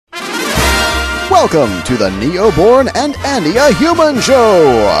Welcome to the Neoborn and Andy a Human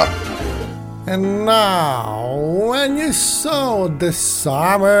Show! And now, when you saw the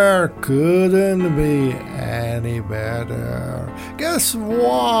summer couldn't be any better, guess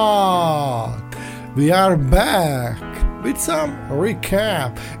what? We are back with some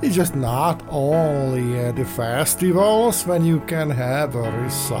recap. It's just not only at the festivals when you can have a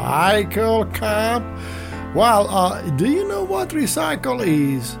recycle camp. Well, do you know what recycle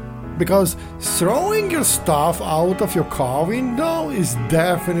is? Because throwing your stuff out of your car window is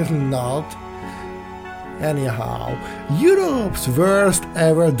definitely not. Anyhow, Europe's worst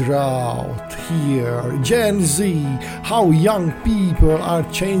ever drought here, Gen Z, how young people are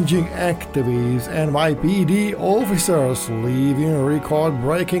changing activities, NYPD officers leaving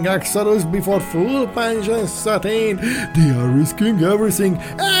record-breaking exodus before full pension set in, they are risking everything,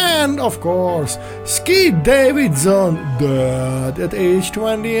 and of course, Skip Davidson, dead at age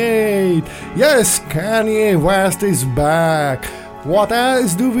 28. Yes, Kanye West is back. What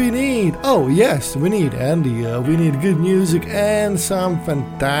else do we need? Oh yes, we need Andy, we need good music and some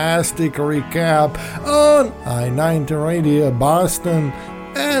fantastic recap on I-90 Radio Boston,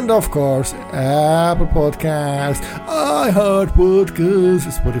 and of course Apple Podcast, iHeart Podcast,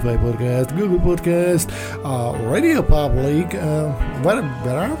 Spotify Podcast, Google Podcast, Radio Public,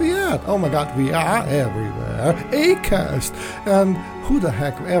 where are we at? Oh my god, we are everywhere, Acast, and who the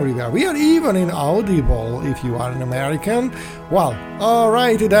heck everywhere. We are even in Audible if you are an American. Well,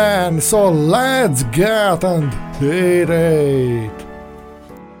 alrighty then, so let's get and hit it.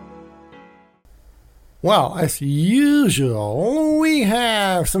 Well, as usual, we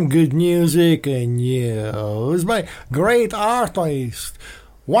have some good music and news by great artists.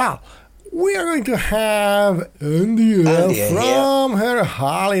 Well, we are going to have India from her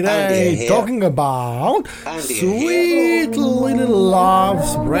holiday talking about Sweet Little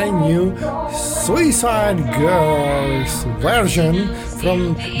Love's brand new Suicide Girls version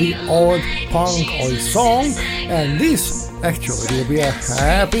from the old punk oi song, and this actually will be a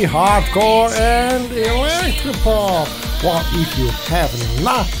happy hardcore and electropop. Well, if you have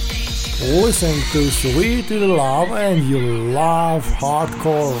not listen to Sweet Little Love and you love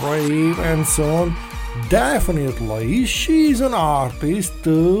hardcore rave and so on, definitely she's an artist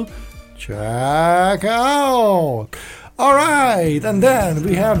to check out. Alright, and then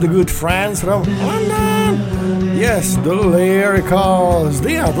we have the good friends from London. Yes, the Lyricals.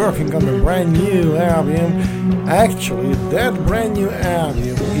 They are working on a brand new album. Actually, that brand new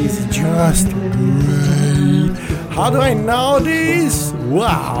album is just great. How do I know this?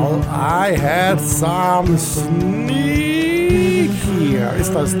 Well, I had some sneak here. It's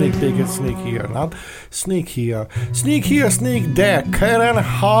not sneak peek, it's sneak here, not sneak here. Sneak here, sneak there. Karen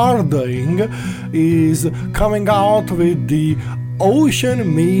Harding is coming out with the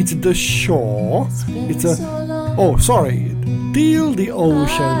Ocean Meets the Shore. It's a... Oh, sorry. Till the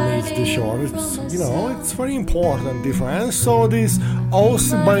Ocean Meets the Shore. It's, it's very important difference. So this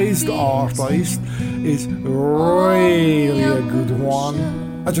Aussie-based artist is really a good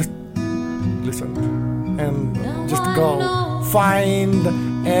one. I just listened and just go find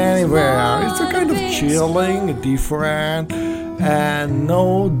anywhere. It's a kind of chilling, different, and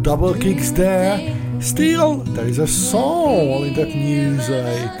no double kicks there. Still, there is a soul in that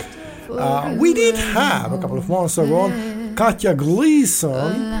music. We did have a couple of months ago Katja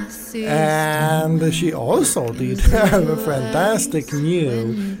Gleason, and she also did have a fantastic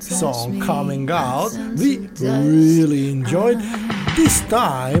new song coming out. We really enjoyed. This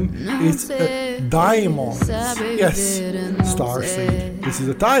time it's Diamonds. Yes, Starseed. This is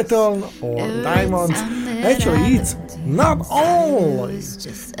the title, or Diamonds. Actually, it's not only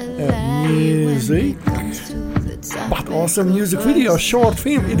music, but also music video, short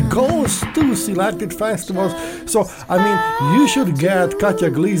film. It goes to selected festivals. So, you should get Katja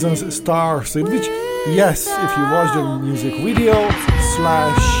Gleason's Starseed, which, yes, if you watch the music video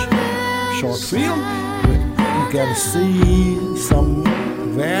 / short film, you can see some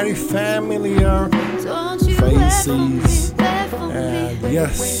very familiar faces. And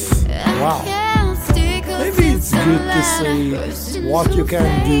yes, wow. Maybe it's good to see what you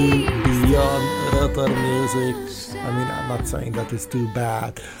can do beyond other music. I'm not saying that it's too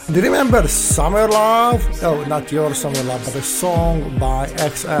bad. Do you remember Summer Love? Oh, not your Summer Love, but a song by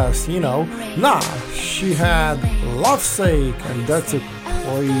XS, Nah, she had Lovesake, and that's a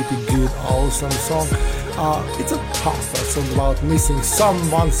pretty good, awesome song. It's a tough song about missing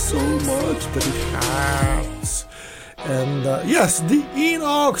someone so much that it hurts. And yes, the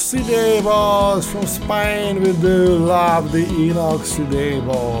Inoxidables from Spain. We do love the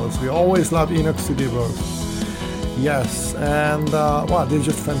Inoxidables. We always love Inoxidables. Yes, and they're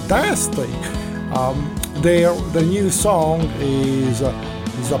just fantastic. The new song is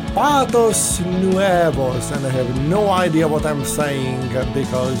Zapatos Nuevos, and I have no idea what I'm saying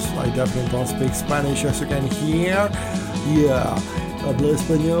because I definitely don't speak Spanish, as you can hear. Yeah, hablo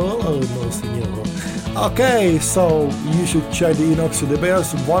español? Oh, no, señor. Okay, so you should check the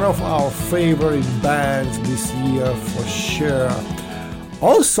Inoxidabers, one of our favorite bands this year for sure.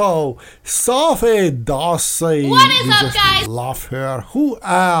 Also, Sophie Dawson. What is up, guys? Love her. Who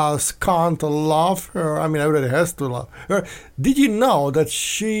else can't love her? I mean, everybody has to love her. Did you know that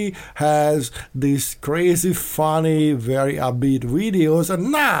she has these crazy, funny, very upbeat videos,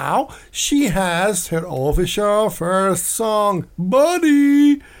 and now she has her official first song,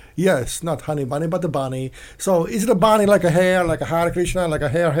 Bunny. Yes, not Honey Bunny, but the bunny. So is it a bunny like a hare, like a Hare Krishna, like a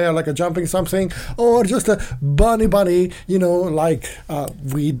hare, like a jumping something, or just a bunny, you know, like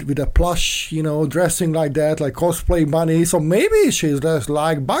with a plush, you know, dressing like that, like cosplay bunny. So maybe she's dressed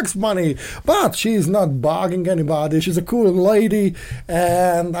like Bugs Bunny, but she's not bugging anybody. She's a cool lady,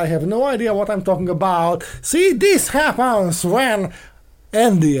 and I have no idea what I'm talking about. See, this happens when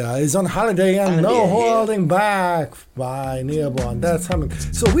India is on holiday and no holding back by Nearborn. That's Hamid.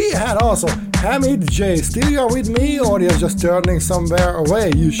 So we had also Hamid J. Still you're with me, or you're just turning somewhere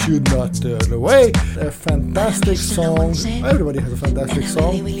away? You should not turn away. A fantastic song. Everybody has a fantastic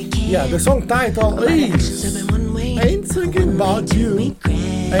song. Yeah, the song title is Ain't Thinking About You.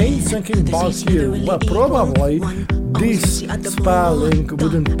 Ain't Thinking About You. Well, probably this spelling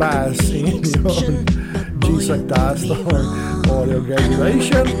wouldn't pass in your GSEC test or your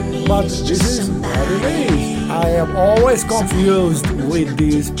graduation, but this is what it is. I am always confused with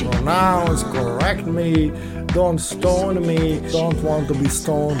these pronouns. Correct me, don't stone me, don't want to be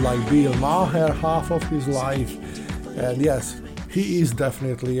stoned like Bill Maher half of his life. And yes, he is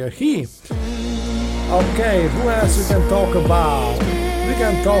definitely a he. Okay, who else we can talk about? We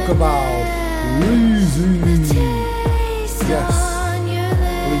can talk about Lizzy. Yes.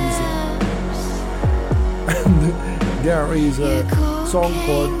 There is a song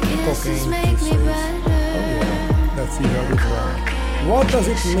called Cocaine Kisses. Oh yeah, let's see how this one. What does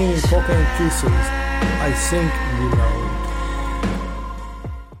it mean, Cocaine Kisses? I think you know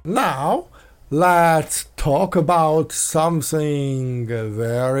it. Now, let's talk about something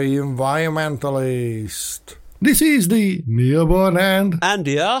very environmentalist. This is the Nearborn and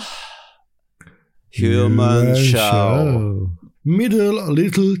Andia Human Show. Middle,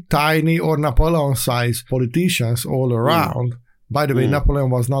 little, tiny, or Napoleon-sized politicians all around. By the way,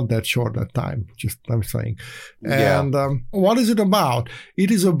 Napoleon was not that short that time, just I'm saying. And what is it about? It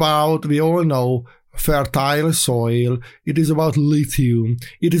is about, we all know, fertile soil. It is about lithium.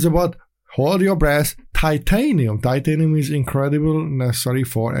 It is about, hold your breath, titanium. Titanium is incredible, necessary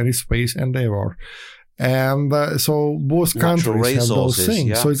for any space endeavor. And so both countries have those things.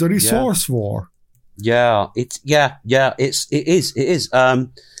 Yeah, so it's a resource war. It is.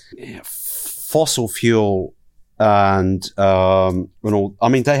 Fossil fuel and all. I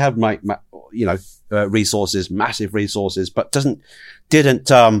mean, they have resources, massive resources, but didn't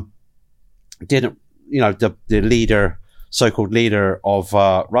the leader, so-called leader of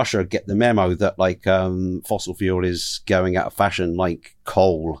Russia, get the memo that fossil fuel is going out of fashion, like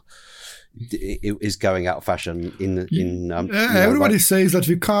coal. It is going out of fashion everybody says that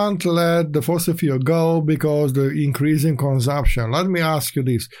we can't let the fossil fuel go because the increasing consumption. Let me ask you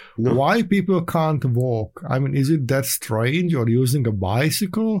this. Why people can't walk? I mean, is it that strange, or using a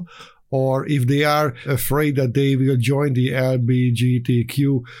bicycle? Or if they are afraid that they will join the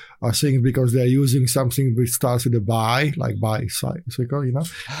LGBTQ thing because they're using something which starts with a bi, like bicycle, you know,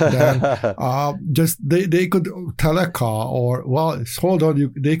 then just they could tell a car, or, well, hold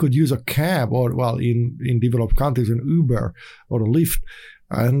on, they could use a cab, or, well, in developed countries, an Uber or a Lyft.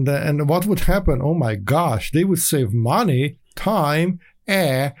 And what would happen? Oh my gosh, they would save money, time,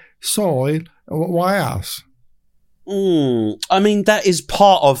 air, soil. Why else? I mean, that is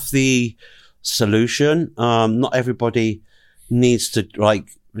part of the solution. Not everybody needs to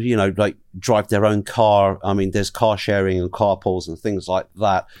drive their own car. I mean, there's car sharing and carpools and things like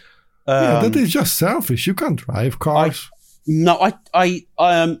that. That is just selfish. You can't drive cars. My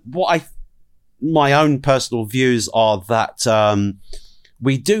own personal views are that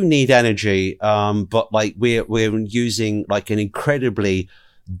we do need energy, but we're using an incredibly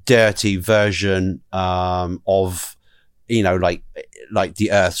dirty version of the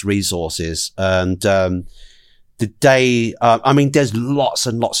Earth's resources. And the day, I mean, there's lots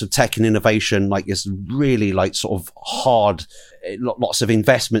and lots of tech and innovation, it's really sort of hard, lots of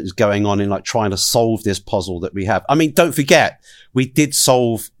investment is going on in trying to solve this puzzle that we have. I mean, don't forget, we did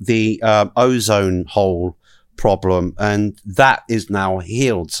solve the ozone hole problem, and that is now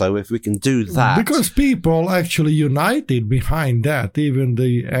healed. So if we can do that, because people actually united behind that, even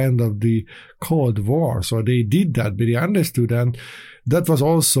the end of the Cold War, so they did that, but they understood, and that was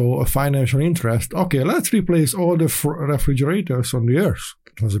also a financial interest. Okay, let's replace all the refrigerators on the earth.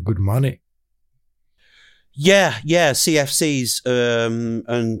 It was a good money. Yeah, CFCs,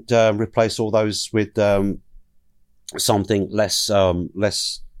 and replace all those with something less,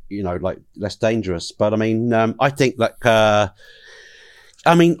 like less dangerous. But I mean, I think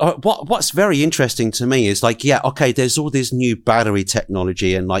what's very interesting to me is like, there's all this new battery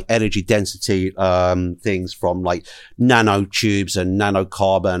technology and like energy density things from like nanotubes and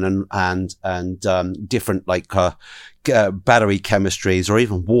nanocarbon and different like battery chemistries, or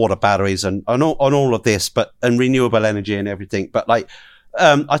even water batteries and all of this, and renewable energy and everything. But like,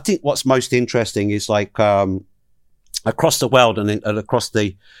 I think what's most interesting is like across the world and across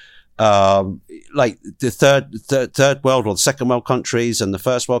the like the third world or the second world countries and the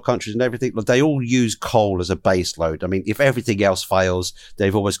first world countries and everything, they all use coal as a base load. I mean, if everything else fails,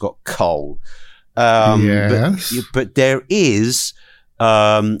 they've always got coal. Yes. But there is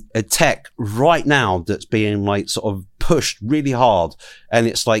a tech right now that's being like sort of pushed really hard, and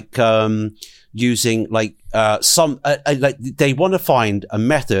it's like using like like they want to find a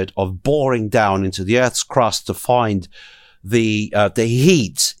method of boring down into the Earth's crust to find the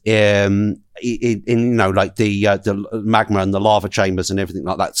heat in like the magma and the lava chambers and everything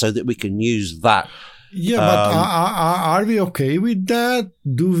like that, so that we can use that. Yeah, but are we okay with that?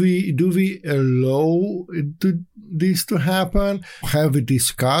 Do we allow this to happen? Have we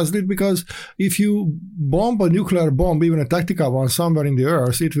discussed it? Because if you bomb a nuclear bomb, even a tactical one, somewhere in the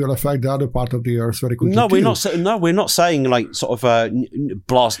Earth, it will affect the other part of the Earth very quickly. No, we're not saying like sort of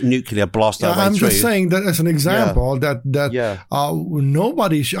nuclear blast. I'm just saying that as an example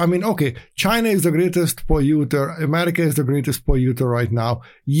nobody. I mean, okay, China is the greatest polluter. America is the greatest polluter right now.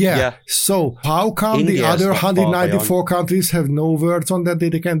 Yeah. So how come the other 194 countries have no words on that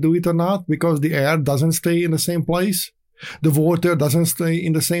they can do it or not? Because the air doesn't stay in the same place. The water doesn't stay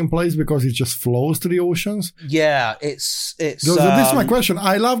in the same place because it just flows to the oceans. Yeah, it's. This is my question.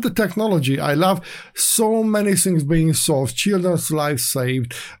 I love the technology. I love so many things being solved. Children's lives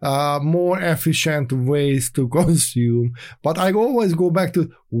saved. More efficient ways to consume. But I always go back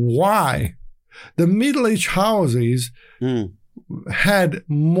to why the middle-aged houses had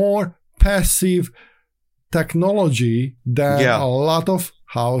more passive technology than a lot of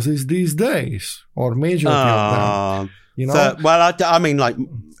houses these days, or majority of them. You know, I mean, like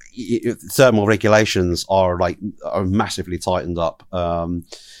thermal regulations are massively tightened up.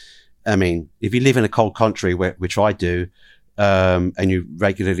 I mean, if you live in a cold country, which I do, and you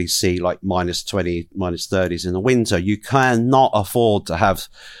regularly see like -20, -30s in the winter, you cannot afford to have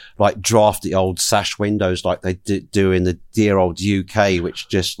like drafty old sash windows like they do in the dear old UK, which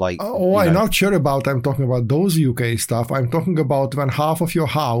just like... I'm not sure about, I'm talking about those UK stuff. I'm talking about when half of your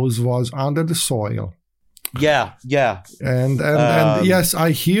house was under the soil. Yeah. And yes,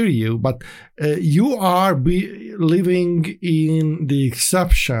 I hear you, but you are living in the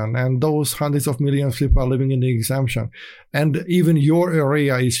exception, and those hundreds of millions of people are living in the exemption. And even your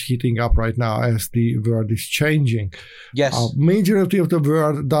area is heating up right now as the world is changing. Yes. Majority of the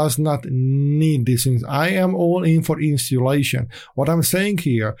world does not need these things. I am all in for insulation. What I'm saying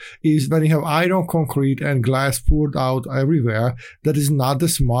here is when you have iron, concrete, and glass poured out everywhere, that is not the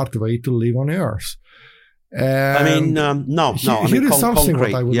smart way to live on Earth. I mean, no. Here is something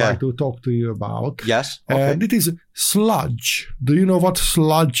that I would like to talk to you about. Yes. Okay. And it is sludge. Do you know what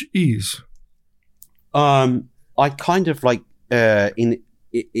sludge is? I kind of like in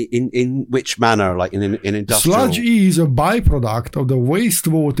which manner, like in industrial. Sludge is a byproduct of the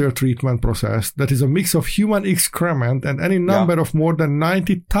wastewater treatment process that is a mix of human excrement and any number of more than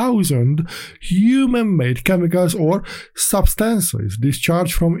 90,000 human-made chemicals or substances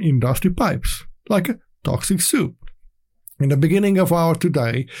discharged from industry pipes, like a toxic soup. In the beginning of our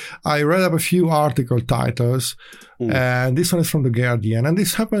today, I read up a few article titles, and this one is from The Guardian. And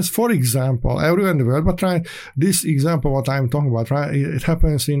this happens, for example, everywhere in the world, but this example, what I'm talking about, it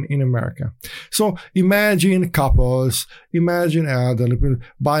happens in America. So imagine couples, imagine elderly people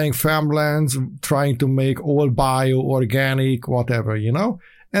buying farmlands, trying to make all bio, organic, whatever,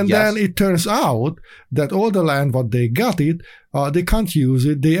 And then it turns out that all the land, what they got they can't use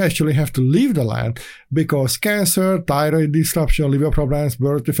it. They actually have to leave the land because cancer, thyroid disruption, liver problems,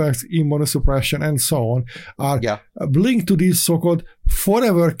 birth defects, immunosuppression, and so on are linked to these so-called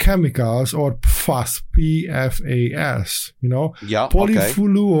forever chemicals, or PFAS, P-F-A-S,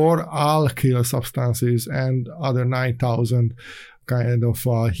 polyfluoroalkyl substances and other 9,000 kind of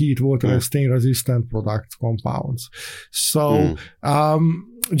heat, water, and stain-resistant products, compounds. So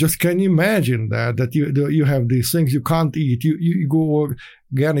just can you imagine that you have these things you can't eat, you go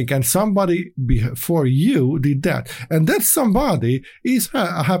organic, and somebody before you did that, and that somebody is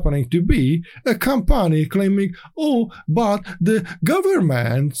happening to be a company claiming, but the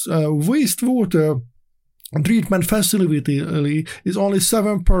government's wastewater treatment facility is only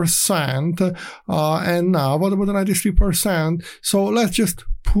 7%, and now what about the 93%? So let's just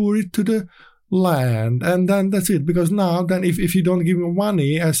pour it to the land, and then that's it. Because now, then if you don't give me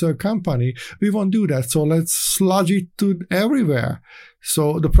money as a company, we won't do that. So let's sludge it to everywhere.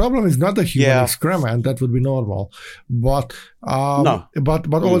 So the problem is not the human excrement, that would be normal, but all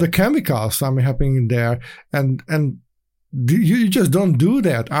the chemicals happening there, and you just don't do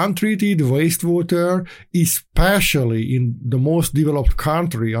that. Untreated wastewater, especially in the most developed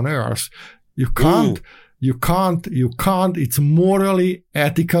country on earth, you can't. It's morally,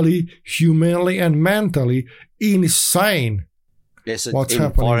 ethically, humanly, and mentally insane. It's an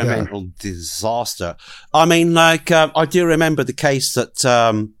environmental disaster. I mean, I do remember the case that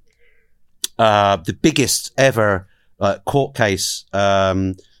the biggest ever court case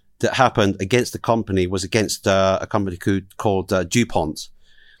that happened against the company was against a company called DuPont.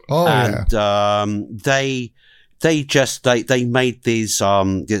 They made these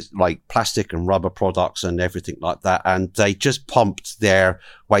like plastic and rubber products and everything like that, and they just pumped their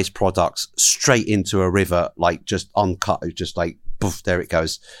waste products straight into a river, like just uncut, just like poof, there it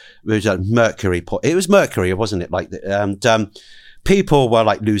goes. It was mercury. It was mercury, wasn't it? Like, and people were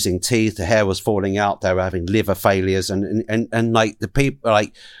like losing teeth, the hair was falling out, they were having liver failures, and like the people,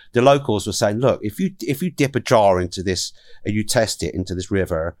 like the locals were saying, look, if you dip a jar into this and you test it into this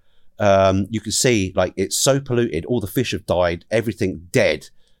river, you can see like it's so polluted, all the fish have died, everything dead,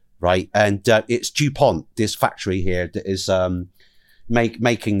 right? And it's DuPont, this factory here, that is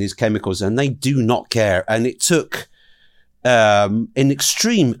making these chemicals, and they do not care. And it took an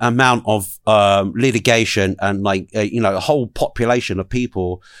extreme amount of litigation and a whole population of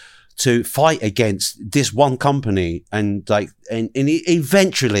people to fight against this one company, and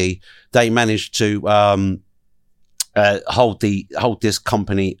eventually they managed to hold this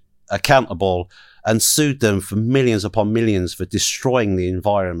company accountable and sued them for millions upon millions for destroying the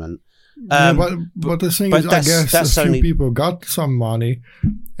environment. But the thing is, I guess a few people got some money,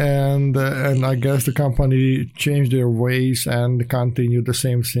 and I guess the company changed their ways and continued the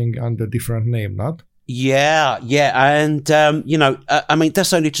same thing under different name, not? Yeah. And, I mean,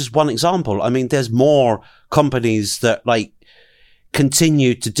 that's only just one example. I mean, there's more companies that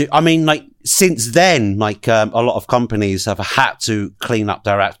continue to do. I mean, since then, a lot of companies have had to clean up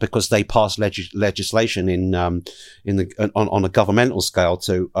their act because they passed legislation on a governmental scale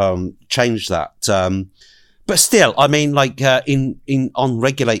to change that. But still, I mean, in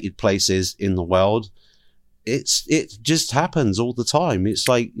unregulated places in the world, it just happens all the time. It's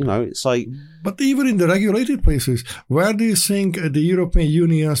But even in the regulated places, where do you think the European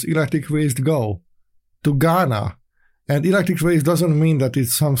Union's electric waste go? To Ghana. And electric waste doesn't mean that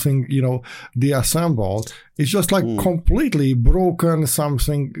it's something, deassembled. It's just completely broken.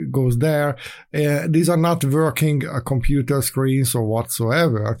 Something goes there. These are not working computer screens or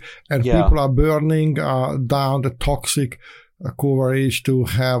whatsoever. And people are burning down the toxic coverage to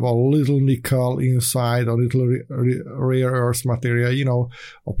have a little nickel inside, a little rare earth material,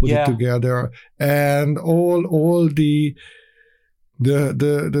 or put it together. And all the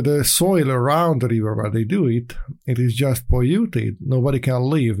soil around the river where they do it, it is just polluted. Nobody can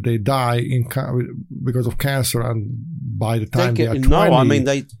live. They die because of cancer, and by the time they are 20... No, I mean,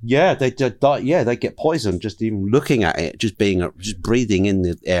 they die. They get poisoned just even looking at it, just breathing in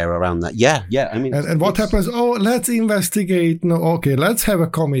the air around that. Yeah. I mean, and what happens? Let's investigate. No, okay, let's have a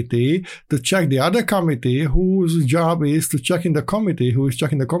committee to check the other committee whose job is to check in the committee who is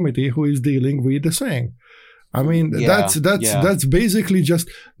checking the committee who is dealing with the thing. I mean, that's basically just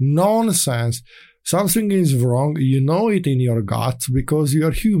nonsense. Something is wrong. You know it in your guts because you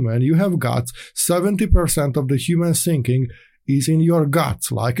are human. You have guts. 70% of the human thinking is in your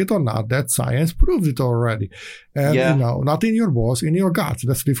guts. Like it or not, that science proves it already. And, not in your balls, in your guts.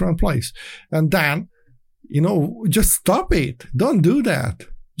 That's a different place. And then, just stop it. Don't do that.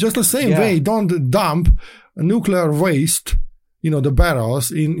 Just the same way, don't dump nuclear waste, the barrels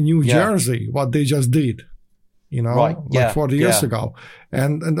in New Jersey, what they just did. 40 years ago.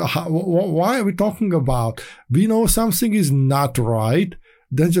 And why are we talking about? We know something is not right,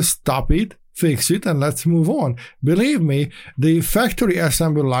 then just stop it, fix it, and let's move on. Believe me, the factory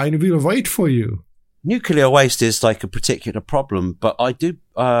assembly line will wait for you. Nuclear waste is a particular problem, but I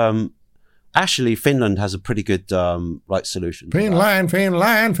actually, Finland has a pretty good solution. Finland.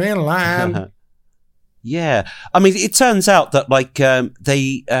 Yeah, I mean, it turns out that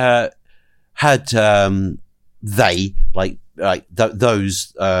they had those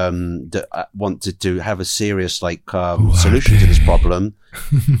that wanted to have a serious solution to this problem.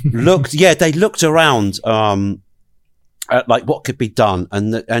 They looked around at what could be done,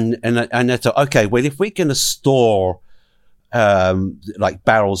 and they thought, okay, well, if we're going to store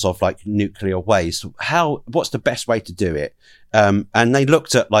barrels of nuclear waste, what's the best way to do it? And they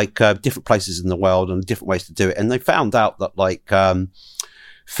looked at different places in the world and different ways to do it, and they found out that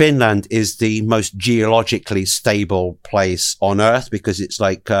Finland is the most geologically stable place on Earth because it's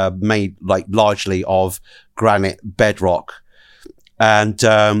made largely of granite bedrock, and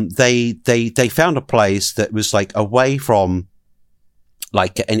they found a place that was away from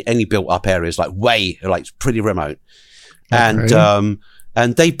any built up areas, pretty remote. Okay.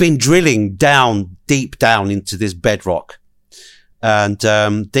 And they've been drilling deep down into this bedrock. And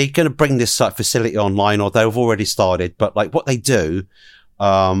they're going to bring this facility online, or they've already started. But what they do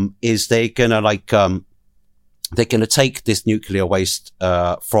is they're going to take this nuclear waste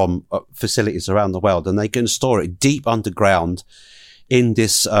from facilities around the world, and they're going to store it deep underground in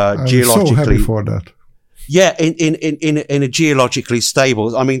this geologically. I'm so happy for that. Yeah, in a geologically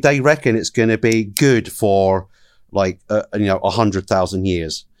stable. I mean, they reckon it's going to be good for 100,000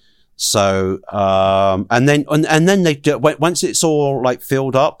 years. So, and then they do, once it's all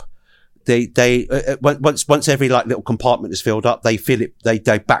filled up, once every little compartment is filled up, they fill it, they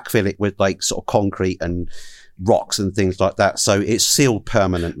backfill it with sort of concrete and rocks and things like that. So it's sealed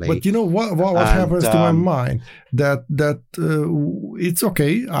permanently. But you know what happens to my mind? That it's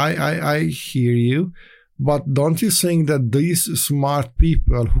okay. I hear you. But don't you think that these smart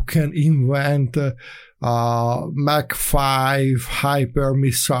people who can invent Mach 5 hyper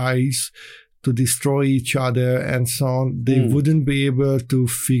missiles to destroy each other and so on, they wouldn't be able to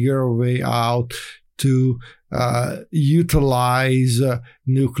figure a way out to utilize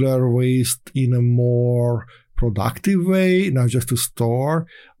nuclear waste in a more productive way, not just to store?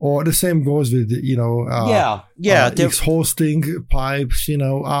 Or the same goes with exhausting pipes,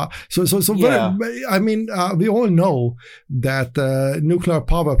 so yeah. We all know that nuclear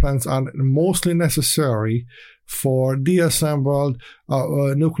power plants are mostly necessary for deassembled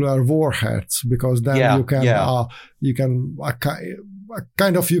nuclear warheads, because then you can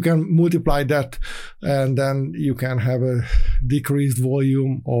multiply that, and then you can have a decreased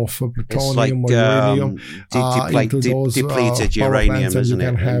volume of plutonium or uranium into those depleted uranium, isn't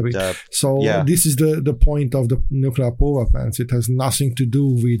it? This is the point of the nuclear power plants. It has nothing to do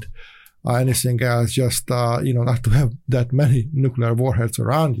with anything else, just not to have that many nuclear warheads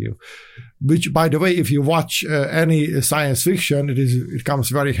around you. Which, by the way, if you watch any science fiction, it comes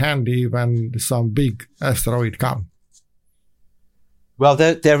very handy when some big asteroid comes. Well,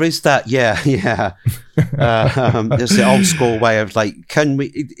 there is that, yeah. There's the old school way of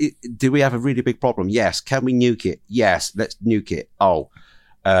do we have a really big problem? Yes. Can we nuke it? Yes, let's nuke it. Oh,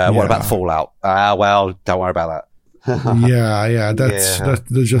 what about fallout? Well, don't worry about that. That's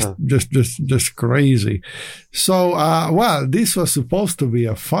just crazy. So, this was supposed to be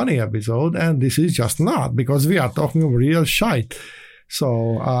a funny episode, and this is just not, because we are talking real shite.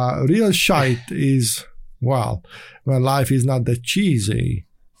 So, real shite is, when life is not that cheesy.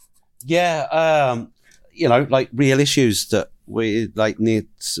 Yeah, real issues that we need.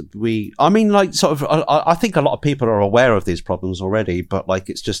 I think a lot of people are aware of these problems already, but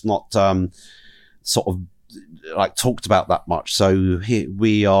it's just not talked about that much. So here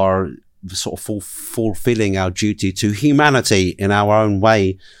we are sort of fulfilling our duty to humanity in our own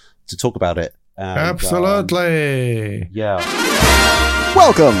way to talk about it. And, absolutely.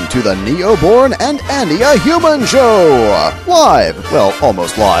 Welcome to the Neoborn and Andy a Human Show. Live,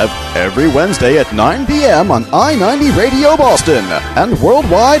 almost live, every Wednesday at 9 p.m. on I-90 Radio Boston and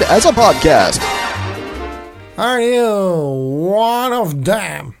worldwide as a podcast. Are you one of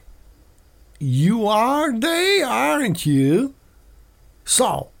them? You are they, aren't you?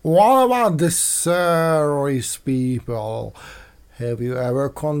 So, what about the service people? Have you ever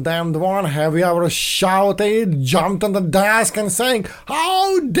condemned one? Have you ever shouted, jumped on the desk and saying,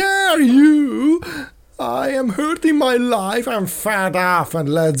 "How dare you? I am hurting my life, I'm fed up, and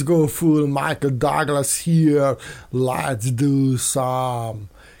let's go full Michael Douglas here. Let's do some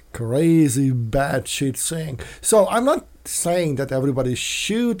crazy bad shit thing." So I'm not saying that everybody's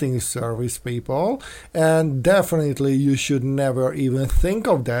shooting service people, and definitely you should never even think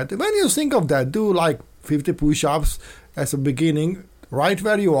of that. When you think of that, do 50 push-ups as a beginning, right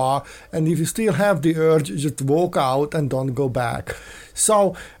where you are, and if you still have the urge, just walk out and don't go back.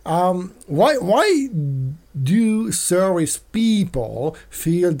 So why do service people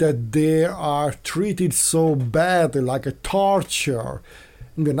feel that they are treated so badly, like a torture?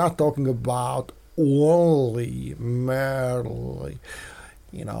 And we're not talking about only merely,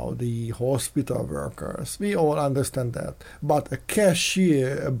 the hospital workers. We all understand that. But a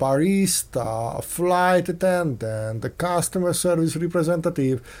cashier, a barista, a flight attendant, a customer service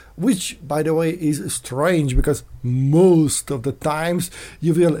representative, which, by the way, is strange because most of the times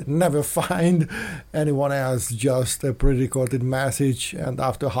you will never find anyone else, just a pre-recorded message, and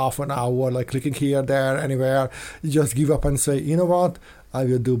after half an hour, like clicking here, there, anywhere, you just give up and say, you know what, I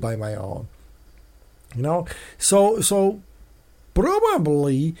will do by my own. So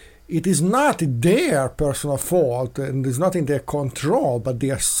probably it is not their personal fault and it's not in their control, but they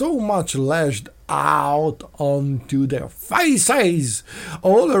are so much lashed out onto their faces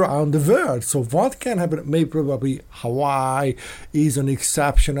all around the world. So what can happen? Maybe probably Hawaii is an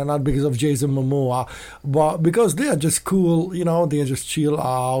exception, and not because of Jason Momoa, but because they are just cool, they just chill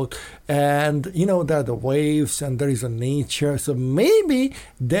out, and there are the waves and there is a nature. So maybe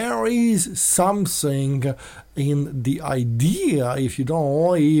there is something in the idea, if you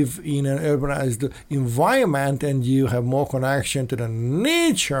don't live in an urbanized environment and you have more connection to the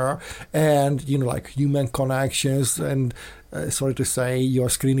nature and like human connections, and sorry to say your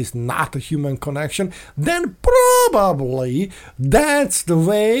screen is not a human connection, then probably that's the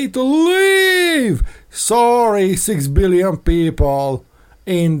way to live. Sorry, 6 billion people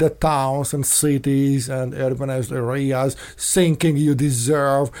in the towns and cities and urbanized areas thinking you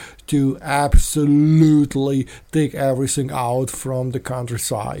deserve to absolutely take everything out from the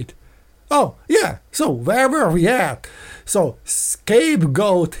countryside. Oh, yeah, so where were we at? So,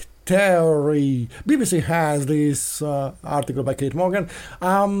 scapegoat theory. BBC has this article by Kate Morgan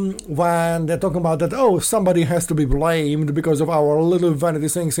when they're talking about that, somebody has to be blamed because of our little vanity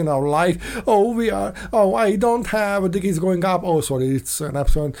things in our life. I don't have the kids going up. It's an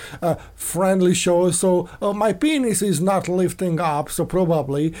absolute friendly show, so my penis is not lifting up, so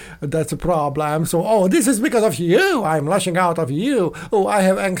probably that's a problem. So, this is because of you. I'm lashing out of you. I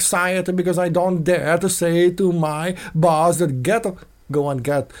have anxiety because I don't dare to say to my boss that go and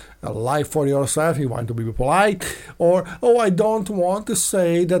get a life for yourself, you want to be polite. Or, I don't want to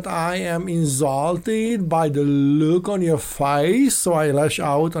say that I am insulted by the look on your face, so I lash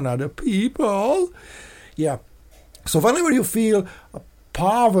out on other people. Yeah. So whenever you feel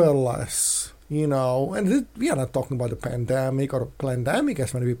powerless, and we are not talking about the pandemic or pandemic,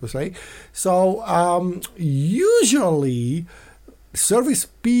 as many people say. So usually service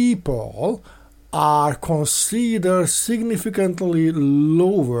people are considered significantly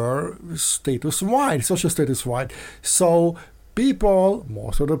lower status-wide, social status-wide. So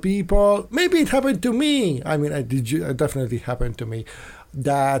most of the people, maybe it happened to me. I mean, it definitely happened to me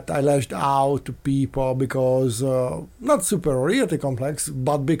that I lashed out to people because, not superiority complex,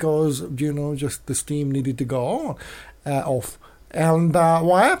 but because, just the steam needed to go on, off. And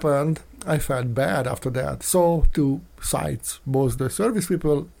what happened? I felt bad after that. So two sides, both the service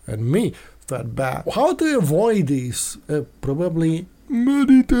people and me, felt bad. How to avoid this? Probably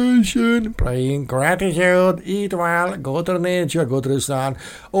meditation, praying, gratitude, eat well, go to nature, go to the sun,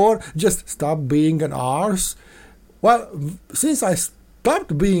 or just stop being an arse. Well, since I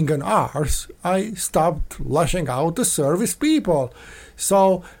stopped being an arse, I stopped lashing out to service people.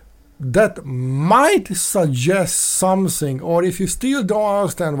 So that might suggest something, or if you still don't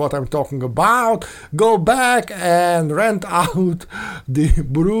understand what I'm talking about, go back and rent out the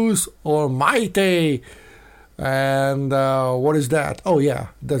Bruce Almighty. And what is that? Oh yeah,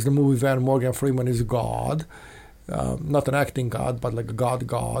 that's the movie where Morgan Freeman is God, not an acting God, but like a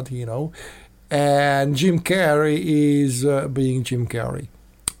God, and Jim Carrey is being Jim Carrey.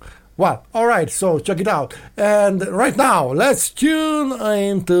 Well, alright, so check it out. And right now, let's tune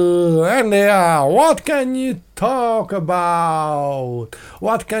into India. What can you talk about?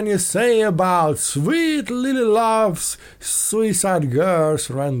 What can you say about Sweet Lily Love's Suicide Girls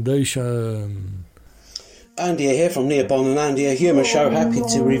rendition? Andy here from Neobon and Andy a Human Show, happy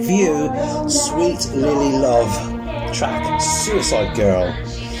to review Sweet Lily Love track Suicide Girl.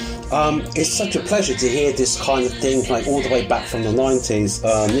 It's such a pleasure to hear this kind of thing, like all the way back from the 90s.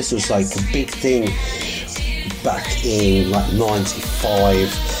 This was like a big thing back in like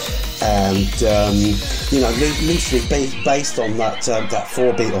 95, and loosely based on that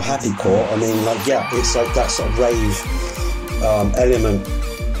 4-beat or happycore. I mean, it's like that sort of rave element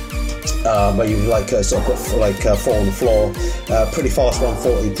where you sort of got 4 on the floor, pretty fast,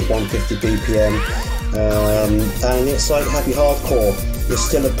 140 to 150 BPM. and it's like happy hardcore. There's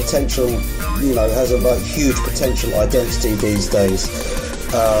still a potential, has a huge potential identity these days.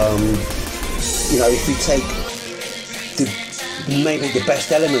 If you take maybe the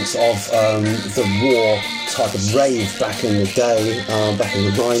best elements of the war type of rave back in the day, back in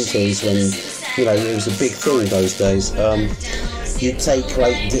the 90s, when it was a big thing those days. You take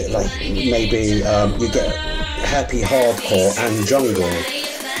maybe you get happy hardcore and jungle.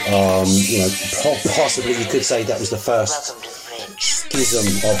 Possibly you could say that was the first schism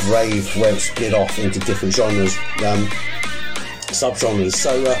of rave where it split off into different genres. Subgenres.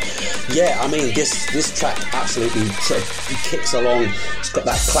 So this track absolutely sort of kicks along. It's got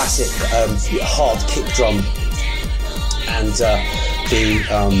that classic hard kick drum and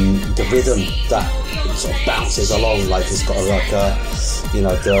the rhythm that sort of bounces along. Like it's got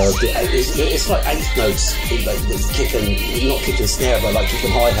it's like eighth notes, like kicking, not kicking snare, but like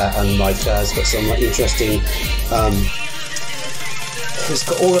kicking hi-hat, and it's got some interesting. It's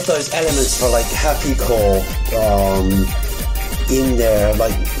got all of those elements for happycore. In there,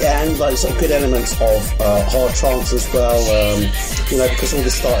 and sort of good elements of hard trance as well, because all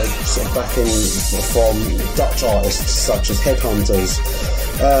this started sort of back in from Dutch artists such as Headhunters.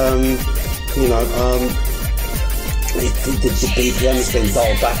 The BPM has been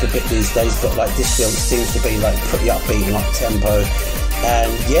dialed back a bit these days, but this film seems to be pretty upbeat and up tempo.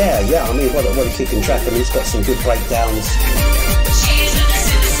 And what a kicking track. It's got some good breakdowns.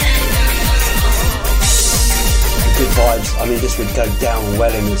 Good vibes. This would go down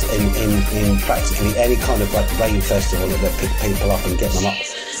well in practically any kind of rave festival that pick people up and get them up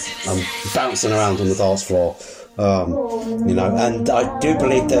bouncing around on the dance floor. And I do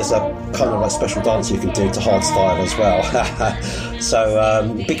believe there's a kind of special dance you can do to hardstyle as well. So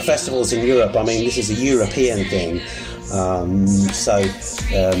big festivals in Europe. This is a European thing.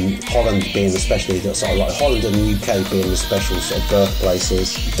 Holland being especially Holland and the UK being the special sort of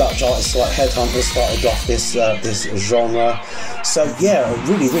birthplaces. Dutch artists like Headhunters started off this genre. So a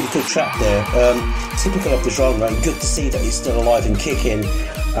really, really good track there. Typical of the genre, and good to see that it's still alive and kicking.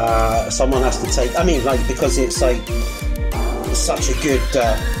 Someone has to take. Because it's such a good.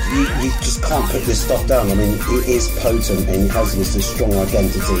 You just can't put this stuff down. It is potent and it has this strong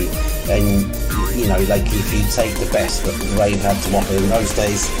identity. And if you take the best that rave had to offer in those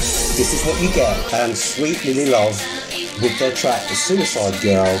days, this is what you get. And Sweet Lily Love, with their track The Suicide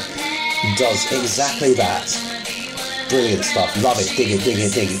Girl, does exactly that. Brilliant stuff. Love it. Dig it.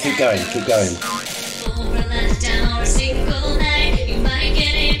 Keep going.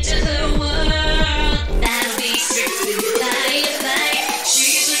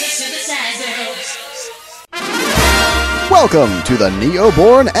 Welcome to the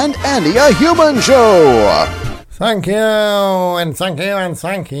Neoborn and Andy a Human Show. Thank you, and thank you, and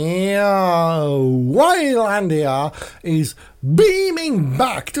thank you. While Andia is beaming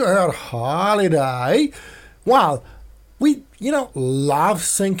back to her holiday, well, we, love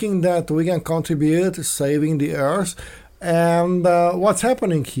thinking that we can contribute to saving the Earth. And what's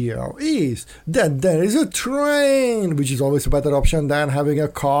happening here is that there is a train, which is always a better option than having a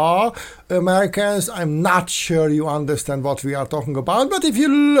car. Americans, I'm not sure you understand what we are talking about, but if you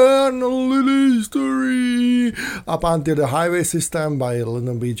learn a little history up until the highway system by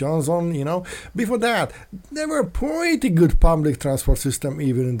Lyndon B. Johnson, before that, there were pretty good public transport system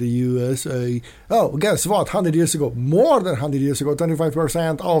even in the USA. Oh, guess what? 100 years ago, more than 100 years ago,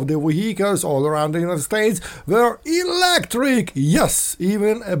 25% of the vehicles all around the United States were electric. Yes,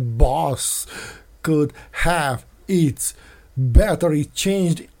 even a bus could have its battery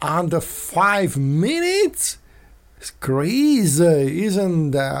changed under 5 minutes? It's crazy,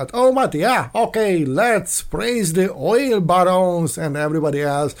 isn't that? Oh, but okay, let's praise the oil barons and everybody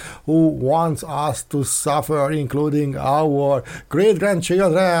else who wants us to suffer, including our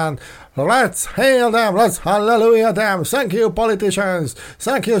great-grandchildren. Let's hail them, let's hallelujah them. Thank you, politicians.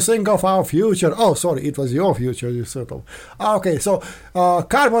 Thank you, think of our future. Oh, sorry, it was your future, you sort of. Okay, so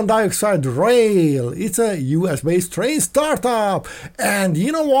Carbon Dioxide Rail. It's a US-based train startup. And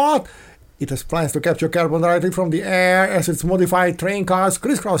you know what? It has plans to capture carbon directly from the air as its modified train cars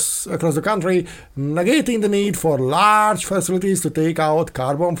crisscross across the country, negating the need for large facilities to take out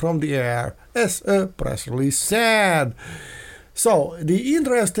carbon from the air, as a press release said. So, the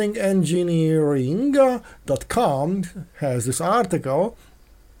interesting engineering.com has this article,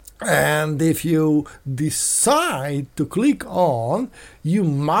 and if you decide to click on, you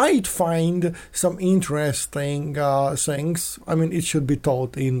might find some interesting things. It should be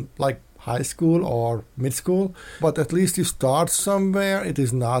taught in high school or mid school, but at least you start somewhere. It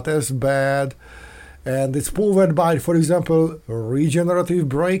is not as bad. And it's powered by, for example, regenerative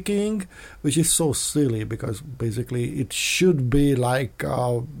braking, which is so silly because basically it should be like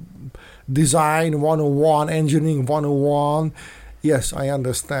design 101, engineering 101. Yes, I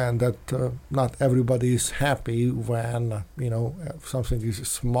understand that not everybody is happy when, something is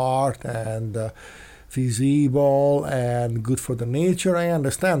smart and feasible and good for the nature. I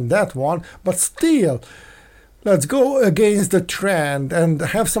understand that one, but still, let's go against the trend and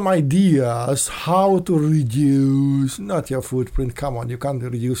have some ideas how to reduce, not your footprint. Come on, you can't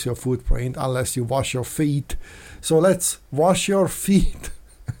reduce your footprint unless you wash your feet. So let's wash your feet.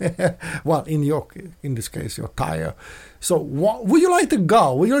 Well, in this case, your tire. So would you like to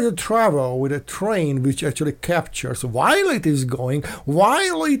go? Would you like to travel with a train which actually captures while it is going,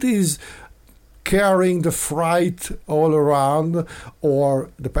 while it is carrying the freight all around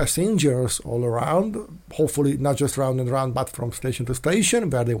or the passengers all around, hopefully not just round and round, but from station to station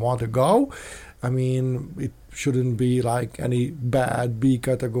where they want to go? I mean, it shouldn't be like any bad B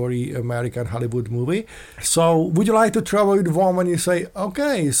category American Hollywood movie. So would you like to travel with one when you say,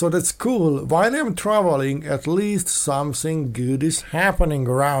 okay, so that's cool. While I'm traveling, at least something good is happening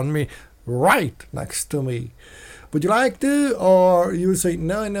around me, right next to me. Would you like to? Or you would say,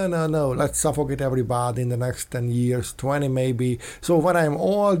 no, let's suffocate everybody in the next 10 years, 20 maybe. So when I'm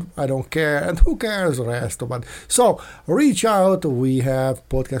old, I don't care. And who cares the rest of it? So reach out. We have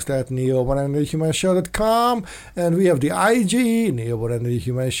podcast at neobornandthehumanshow.com. And we have the IG, Neoborn and the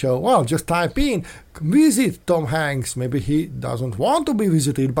Human Show. Well, just type in, visit Tom Hanks. Maybe he doesn't want to be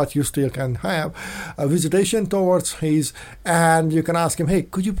visited, but you still can have a visitation towards his. And you can ask him, hey,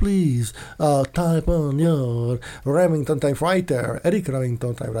 could you please type on your Remington typewriter, Eric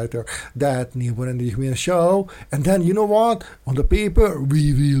Remington typewriter, that Newborn and the Human Show. And then, you know what? On the paper,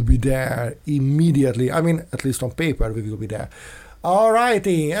 we will be there immediately. I mean, at least on paper, we will be there.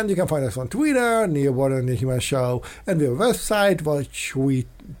 Alrighty, and you can find us on Twitter, Newborn and the Human Show, and we have a website which we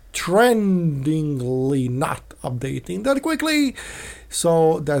trendingly not updating that quickly.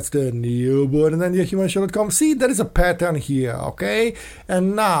 So that's the Newborn and then the humanshow.com. See, there is a pattern here, okay?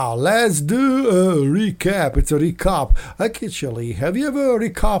 And now let's do a recap. It's a recap. Actually, have you ever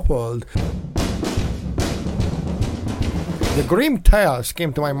recoupled? The Grim Tales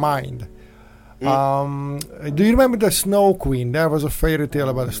came to my mind. Do you remember the Snow Queen? There was a fairy tale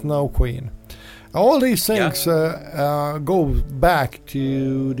about the Snow Queen. All these things go back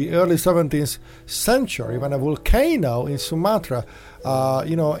to the early 17th century when a volcano in Sumatra,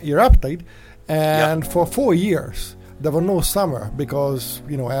 erupted, and for 4 years there was no summer because,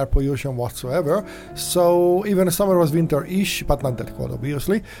 air pollution whatsoever. So even the summer was winter-ish, but not that cold,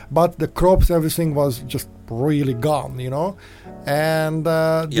 obviously. But the crops, everything was just really gone, And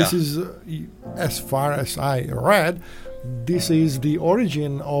this is, as far as I read, this is the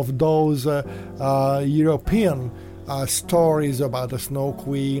origin of those European stories about the Snow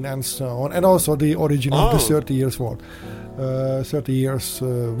Queen and so on, and also the origin of the 30 Years' War,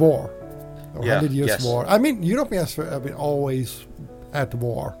 100 Years' War. I mean, Europeans have been always at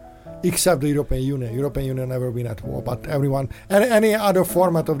war, except the European Union. European Union never been at war, but everyone, any other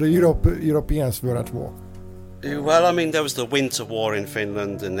format of the Europeans were at war. Well, I mean, there was the Winter War in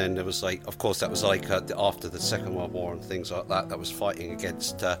Finland, and then there was after the Second World War and things like that. That was fighting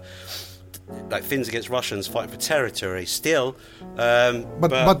against, Finns against Russians, fighting for territory. Still,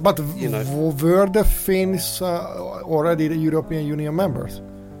 but were the Finns already the European Union members?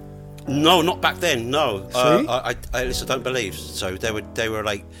 No, not back then. No, I don't believe so. They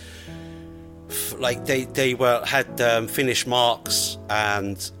were had Finnish marks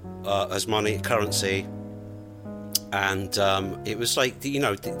and as money currency. And it was they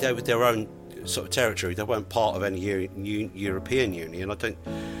were their own sort of territory. They weren't part of any European Union.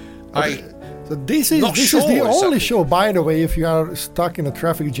 So this is the only show, by the way, if you are stuck in a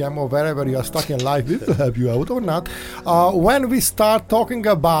traffic jam or wherever you are stuck in life, we will help you out or not. When we start talking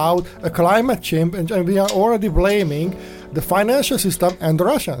about a climate change, and we are already blaming the financial system and the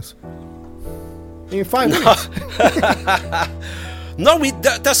Russians. In 5 minutes. No,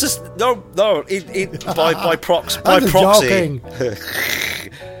 that's just no. By proxy. Joking.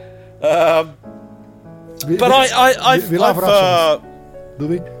 We love Russians. Do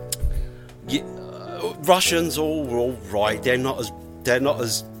we? Yeah, Russians all right. They're not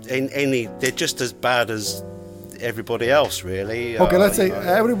as in any. They're just as bad as everybody else, really. Okay, let's say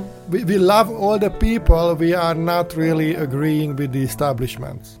we love all the people. We are not really agreeing with the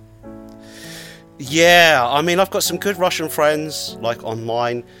establishments. Yeah, I mean, I've got some good Russian friends,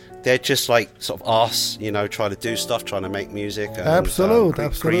 online. They're just sort of us, trying to do stuff, trying to make music. And, absolutely.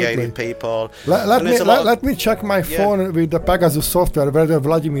 Creating people. Let me check my phone with the Pegasus software, whether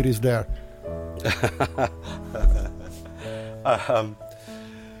Vladimir is there.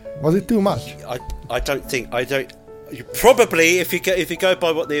 Was it too much? I don't think you probably, if you go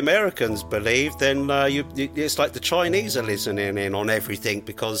by what the Americans believe, then it's like the Chinese are listening in on everything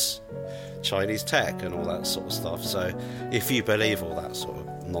because Chinese tech and all that sort of stuff. So if you believe all that sort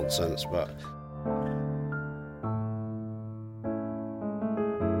of nonsense, but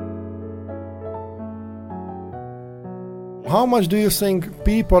how much do you think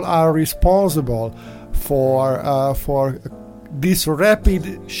people are responsible for this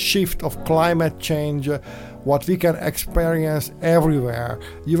rapid shift of climate change, what we can experience everywhere?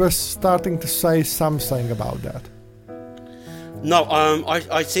 You were starting to say something about that. No,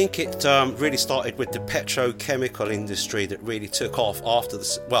 I think it really started with the petrochemical industry that really took off after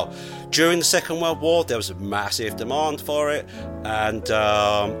during the Second World War. There was a massive demand for it, and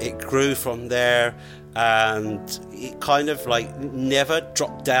it grew from there, and it kind of like never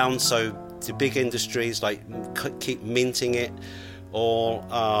dropped down. So the big industries like keep minting it, or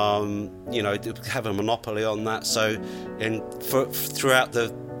have a monopoly on that. So throughout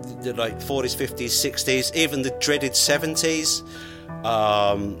the like 40s, 50s, 60s, even the dreaded 70s,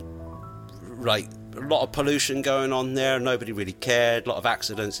 like a lot of pollution going on there. Nobody really cared. A lot of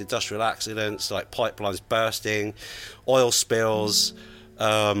accidents, industrial accidents, like pipelines bursting, oil spills,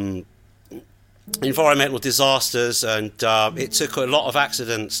 environmental disasters, and it took a lot of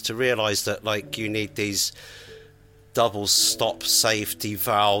accidents to realise that like you need these double stop safety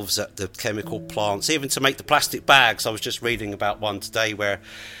valves at the chemical plants, even to make the plastic bags. I was just reading about one today where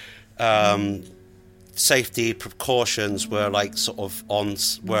safety precautions were like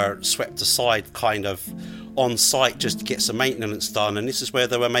were swept aside kind of on site just to get some maintenance done. And this is where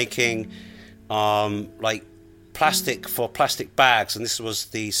they were making like plastic for plastic bags, and this was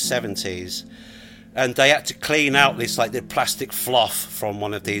the 70s, and they had to clean out this like the plastic fluff from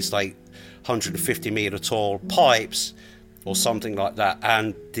one of these like 150 meter tall pipes or something like that,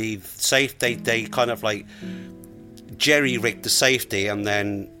 and they kind of like jerry-rigged the safety, and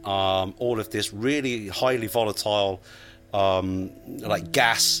then all of this really highly volatile like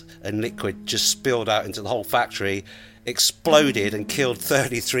gas and liquid just spilled out into the whole factory, exploded and killed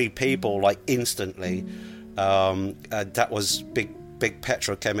 33 people like instantly, and that was big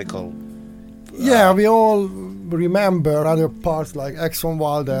petrochemical. Yeah, we all remember other parts like Exxon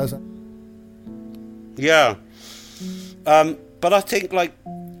Valdez. Yeah, but I think like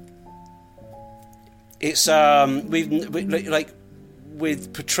it's like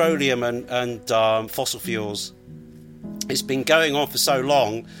with petroleum and fossil fuels, it's been going on for so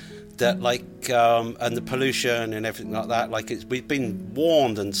long that like and the pollution and everything like that, like we've been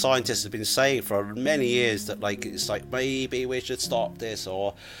warned, and scientists have been saying for many years that like it's like maybe we should stop this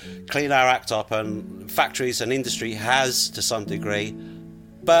or clean our act up, and factories and industry has to some degree,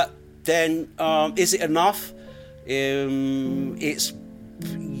 but then is it enough? It's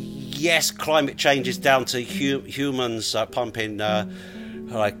yes, climate change is down to humans pumping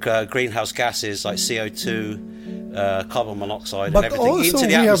greenhouse gases like CO2, carbon monoxide, but and everything also into the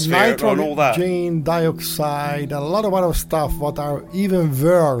we atmosphere have and all that. nitrogen dioxide and a lot of other stuff what are even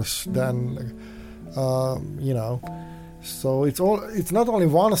worse than So it's not only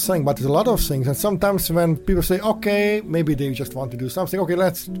one thing, but it's a lot of things. And sometimes when people say, okay, maybe they just want to do something. Okay,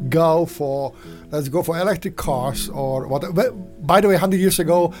 let's go for electric cars or whatever. By the way, 100 years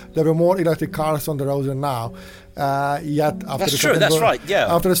ago, there were more electric cars on the roads than now. Yet after that's true. That's right.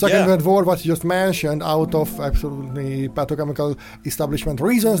 Yeah. After the Second World War, what you just mentioned, out of absolutely petrochemical establishment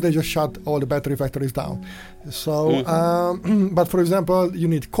reasons, they just shut all the battery factories down. So, but for example, you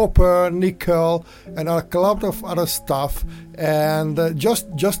need copper, nickel, and a lot of other stuff. And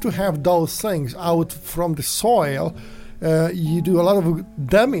just to have those things out from the soil, you do a lot of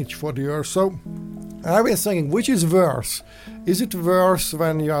damage for the earth. So I've been thinking, which is worse? Is it worse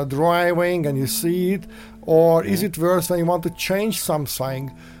when you are driving and you see it? Or is it worse when you want to change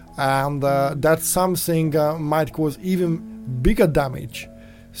something and that something might cause even bigger damage?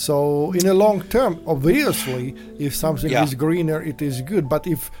 So in the long term, obviously, if something is greener, it is good. But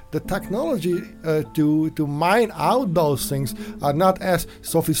if the technology to mine out those things are not as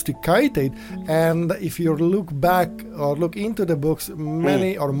sophisticated, and if you look back or look into the books,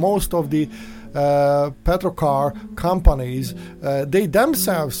 many or most of the petrocar companies, they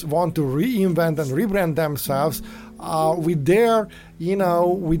themselves want to reinvent and rebrand themselves with their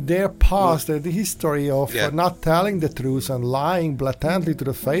past, the history of not telling the truth and lying blatantly to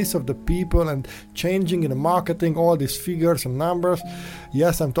the face of the people and changing in the marketing all these figures and numbers.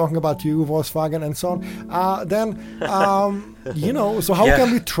 Yes, I'm talking about you, Volkswagen, and so on. So how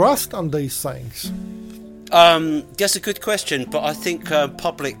can we trust on these things? That's a good question, but I think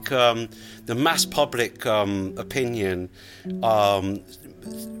the mass public opinion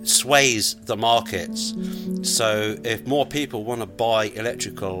sways the markets. So if more people want to buy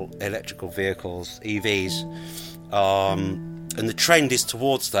electrical vehicles, EVs, and the trend is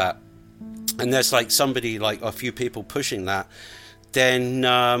towards that, and there's like somebody, like a few people pushing that, then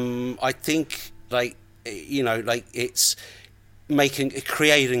I think it's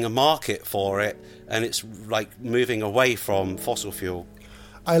creating a market for it, and it's like moving away from fossil fuel.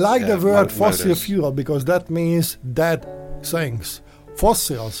 I like the word fossil motors. fuel because that means dead things.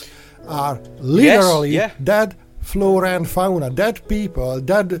 Fossils are literally dead flora and fauna, dead people,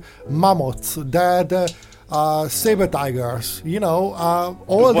 dead mammoths, dead saber tigers,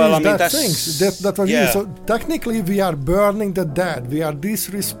 all these dead things that were used. So technically we are burning the dead, we are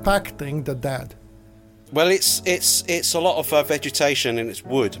disrespecting the dead. Well, it's a lot of vegetation, and it's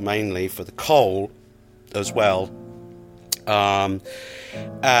wood mainly for the coal as well. And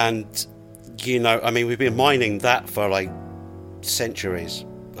we've been mining that for like centuries,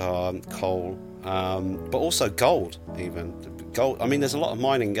 coal, but also gold, even gold. I mean, there's a lot of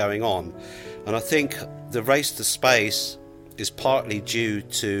mining going on, and I think the race to space is partly due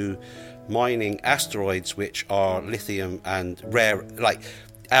to mining asteroids, which are lithium and rare, like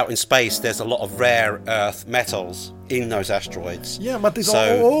out in space there's a lot of rare earth metals in those asteroids. Yeah, but it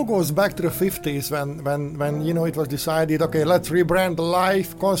all goes back to the 50s when it was decided, okay, let's rebrand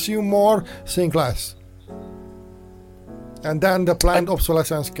life, consume more, think less. And then the planned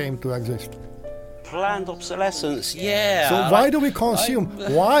obsolescence came to exist. Planned obsolescence, yeah. So why do we consume?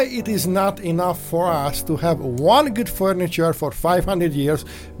 Why it is not enough for us to have one good furniture for 500 years,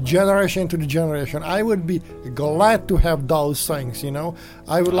 generation to the generation? I would be glad to have those things,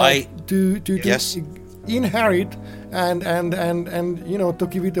 I would like to inherit and to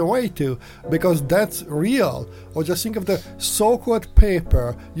give it away to, because that's real. Or just think of the so-called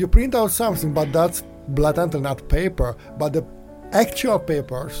paper. You print out something, but that's blatantly not paper, but the actual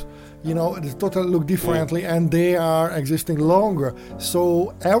papers, they totally look differently, and they are existing longer.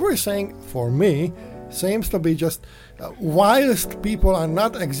 So everything for me seems to be just whilst people are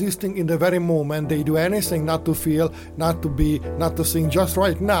not existing in the very moment, they do anything not to feel, not to be, not to think just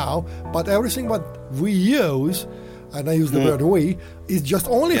right now, but everything what we use, and I use the word we, is just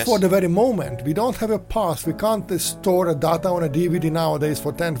only for the very moment. We don't have a past. We can't store a data on a DVD nowadays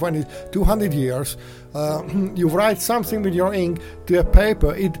for 10, 20, 200 years. You write something with your ink to a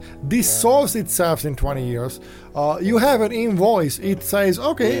paper, it dissolves itself in 20 years. You have an invoice, it says,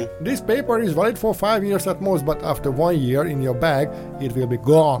 okay, this paper is valid for 5 years at most, but after 1 year in your bag, it will be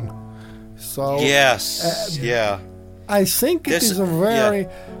gone. So I think it is a very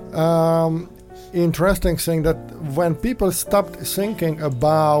interesting thing that when people stopped thinking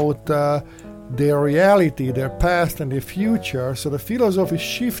about their reality, their past and their future, so the philosophy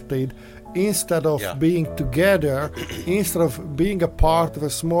shifted. Instead of being together, instead of being a part of a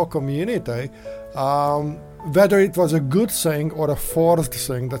small community, whether it was a good thing or a forced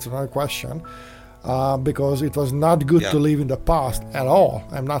thing, that's another question, because it was not good to live in the past at all.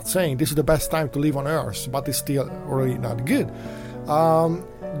 I'm not saying this is the best time to live on Earth, but it's still really not good.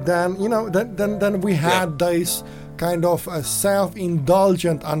 Then we had this kind of a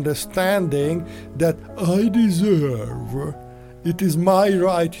self-indulgent understanding that I deserve. It is my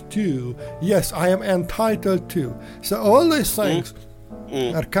right to. Yes, I am entitled to. So all these things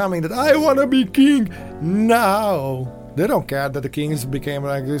are coming that I want to be king now. They don't care that the kings became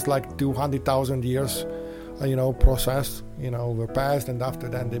like this, like 200,000 years, process, were passed, and after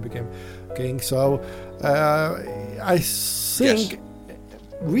that they became king. So I think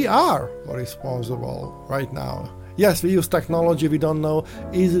we are responsible right now. Yes, we use technology. We don't know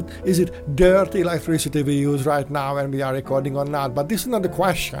is it dirty electricity we use right now when we are recording or not. But this is not the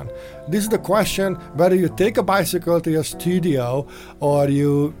question. This is the question whether you take a bicycle to your studio or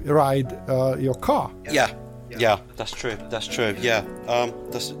you ride your car. Yeah, that's true. Yeah,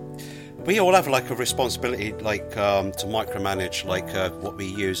 we all have like a responsibility, like to micromanage like what we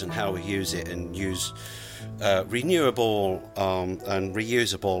use and how we use it, and use renewable and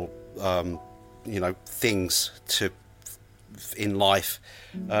reusable. Things in life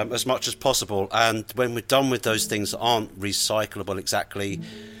as much as possible, and when we're done with those things that aren't recyclable exactly,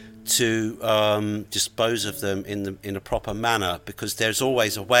 to dispose of them in a proper manner, because there's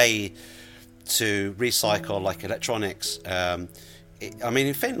always a way to recycle, like electronics.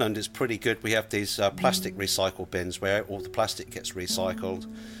 In Finland it's pretty good. We have these plastic recycle bins where all the plastic gets recycled.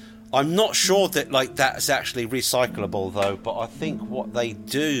 I'm not sure that like that's actually recyclable though, but I think what they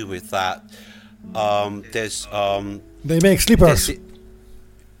do with that, they make slippers.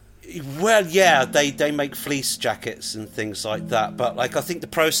 Well, yeah, they make fleece jackets and things like that. But like, I think the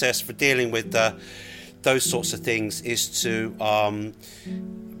process for dealing with those sorts of things is to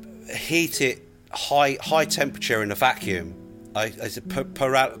heat it high temperature in a vacuum.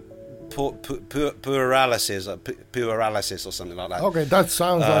 Pyrolysis or something like that. Okay, that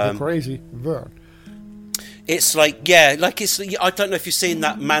sounds like a crazy word. It's like, yeah, like it's. I don't know if you've seen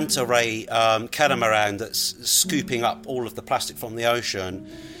that manta ray catamaran that's scooping up all of the plastic from the ocean.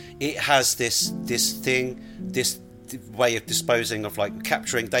 It has this way of disposing of, like,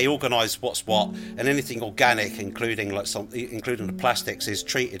 capturing. They organise what's what, and anything organic, including the plastics, is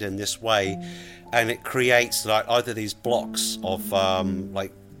treated in this way, and it creates like either these blocks of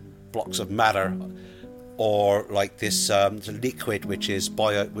matter, or like this liquid which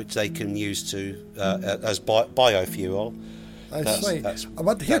they can use to as biofuel. I see.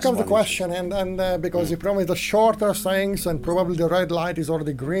 But here comes the question, and because you promised the shorter things, and probably the red light is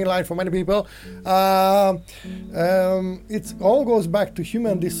already green light for many people, it all goes back to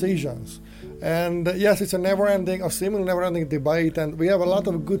human decisions. And yes, it's a seemingly never-ending debate, and we have a lot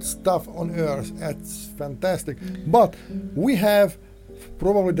of good stuff on Earth. It's fantastic. But we have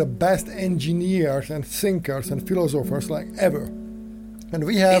probably the best engineers and thinkers and philosophers like ever. And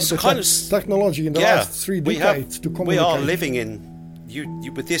we have technology in the last 3 decades to communicate. We are living in,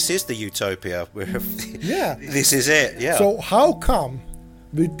 but this is the utopia. Yeah. This is it, yeah. So how come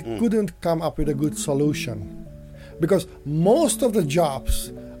we couldn't come up with a good solution? Because most of the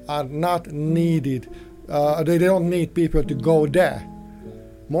jobs are not needed. They don't need people to go there.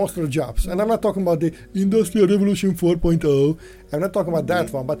 Most of the jobs. And I'm not talking about the Industrial Revolution 4.0. I'm not talking about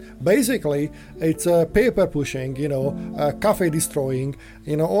that one. But basically, it's paper pushing, coffee destroying,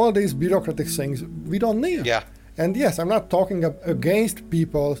 all these bureaucratic things we don't need. Yeah. And yes, I'm not talking against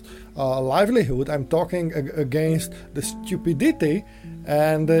people's livelihood. I'm talking against the stupidity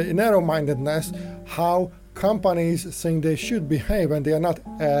and narrow-mindedness, how companies think they should behave, and they are not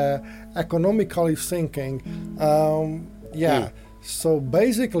economically thinking. So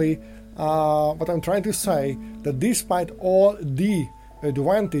basically, what I'm trying to say, that despite all the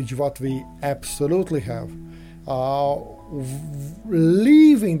advantage what we absolutely have,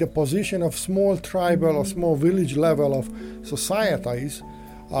 leaving the position of small tribal or small village level of societies,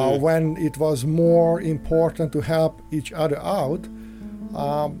 when it was more important to help each other out,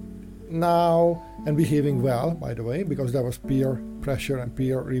 now, and behaving well, by the way, because there was peer pressure and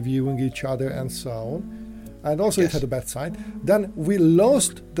peer reviewing each other and so on. And also it had a bad side. Then we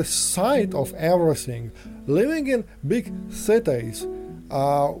lost the sight of everything. Living in big cities,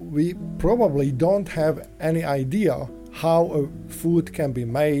 we probably don't have any idea how food can be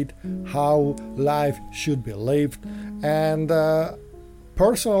made, how life should be lived. And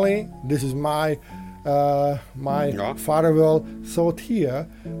personally, this is my farewell thought here,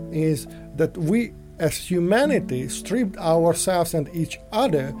 is that we as humanity stripped ourselves and each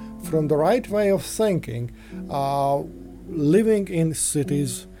other from the right way of thinking, living in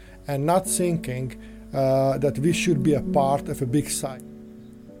cities and not thinking that we should be a part of a big site.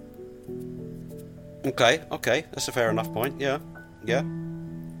 Okay, that's a fair enough point. Yeah.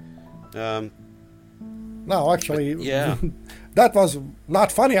 No, actually, that was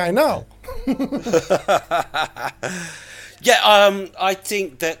not funny, I know. Yeah, I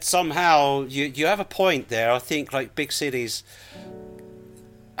think that somehow you have a point there. I think like big cities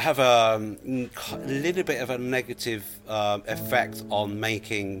have a little bit of a negative effect on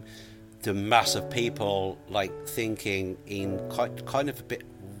making the mass of people like thinking in kind of a bit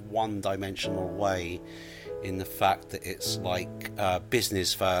one-dimensional way, in the fact that it's like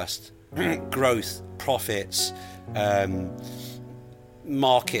business first, growth, profits,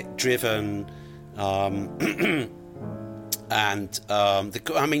 market-driven. And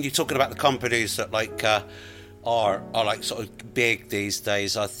you're talking about the companies that like are like sort of big these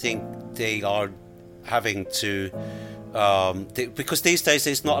days. I think they are having to because these days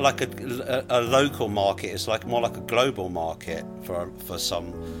it's not like a local market. It's like more like a global market for a lot of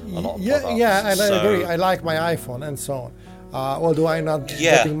products. Yeah, and I agree. I like my iPhone and so on. Although I'm not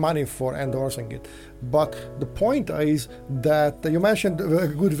getting money for endorsing it. But the point is that you mentioned a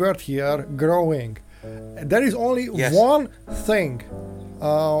good word here, growing. There is only one thing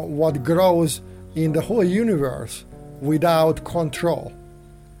what grows in the whole universe without control,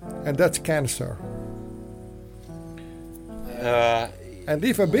 and that's cancer. And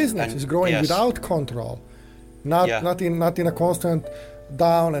if a business is growing without control, not in a constant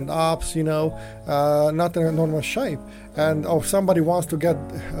down and ups, not in a normal shape, and if somebody wants to get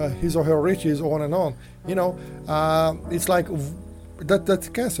his or her riches on and on, it's like that's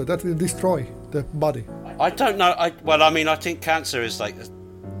cancer that will destroy the body. I don't know. I think cancer is like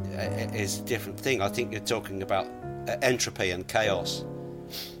is a different thing. I think you're talking about entropy and chaos,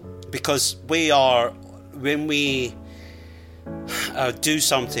 because when we do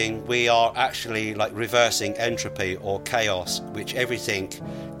something, we are actually like reversing entropy or chaos, which everything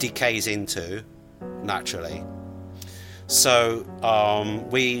decays into naturally. So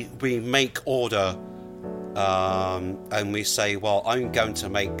we make order, and we say, well, I'm going to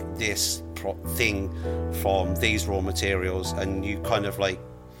make this thing from these raw materials, and you kind of like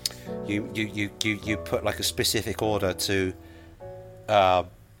you put like a specific order to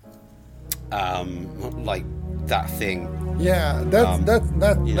like that thing. Yeah,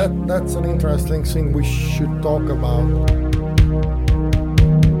 that's an interesting thing we should talk about.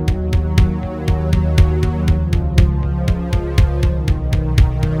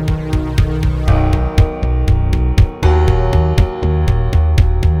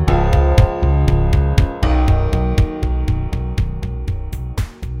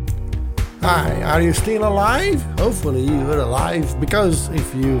 Hi, are you still alive? Hopefully you're alive, because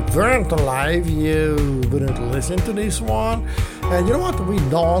if you weren't alive, you wouldn't listen to this one. And you know what? We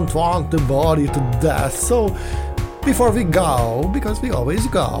don't want to bore you to death. So before we go, because we always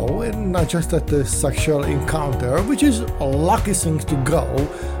go, and not just at the sexual encounter, which is a lucky thing to go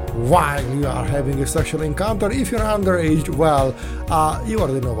while you are having a sexual encounter. If you're underage, well, you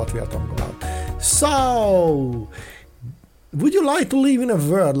already know what we are talking about. So, would you like to live in a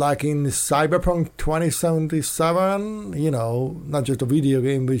world like in Cyberpunk 2077? You know, not just a video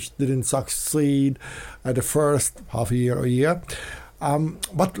game which didn't succeed at the first half year or year,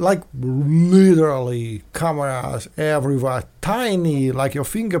 but like literally cameras everywhere, tiny, like your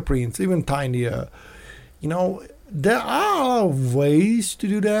fingerprints, even tinier. You know, there are ways to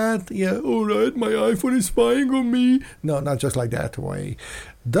do that. Yeah, alright, my iPhone is spying on me. No, not just like that way.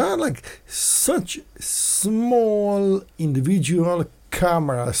 There are like such small individual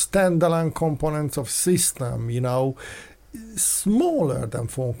cameras, standalone components of system, you know, smaller than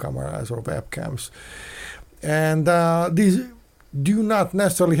phone cameras or webcams. And these do not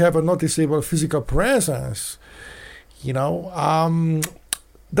necessarily have a noticeable physical presence. You know,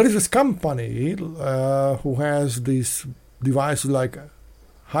 there is this company who has these devices like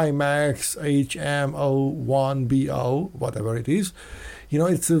HIMAX HM01BO, whatever it is. You know,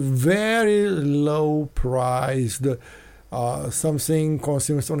 it's a very low priced, something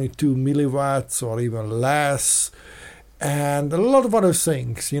consumes only 2 milliwatts or even less, and a lot of other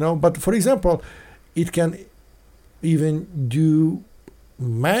things, you know. But for example, it can even do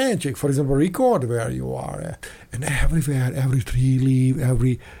magic, for example, record where you are at, and everywhere, every tree leaf,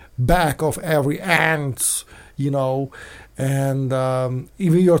 every back of every ant, you know, and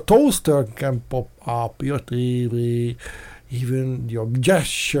even your toaster can pop up, your TV. Even your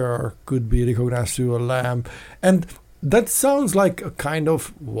gesture could be recognized through a lamp. And that sounds like a kind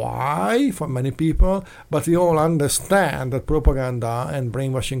of why for many people, but we all understand that propaganda and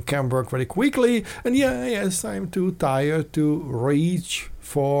brainwashing can work very quickly. And yes, I'm too tired to reach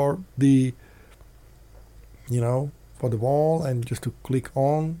for the, you know, for the wall and just to click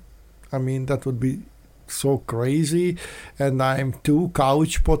on. I mean, that would be so crazy. And I'm too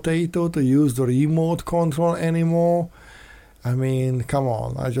couch potato to use the remote control anymore. I mean, come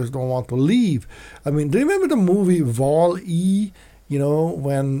on, I just don't want to leave. I mean, do you remember the movie Wall-E? You know,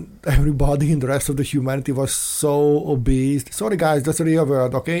 when everybody in the rest of the humanity was so obese. Sorry guys, that's a real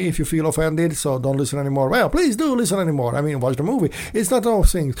word, okay? If you feel offended, so don't listen anymore. Well, please do listen anymore. I mean, watch the movie. It's not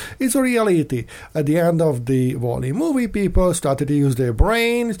those things. It's a reality. At the end of the Wall-E movie, people started to use their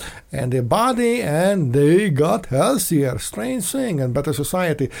brains and their body, and they got healthier. Strange thing, and better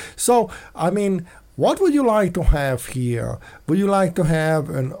society. So, I mean, what would you like to have here? Would you like to have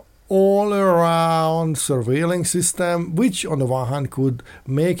an all-around surveilling system, which on the one hand could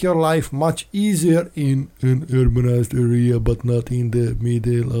make your life much easier in an urbanized area, but not in the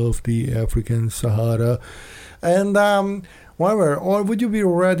middle of the African Sahara? And however, or would you be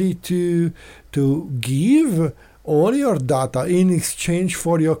ready to give all your data in exchange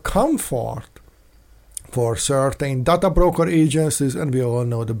for your comfort? For certain data broker agencies, and we all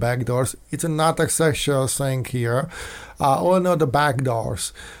know the backdoors. It's not a sexual thing here. All know the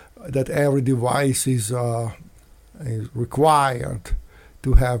backdoors, that every device is required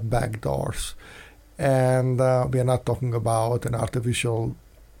to have backdoors. And we are not talking about an artificial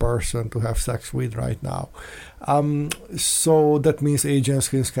person to have sex with right now. So that means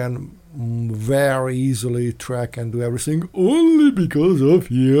agencies can very easily track and do everything only because of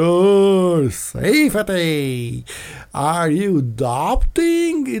your safety. Are you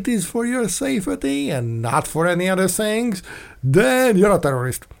adopting it is for your safety and not for any other things? Then you're a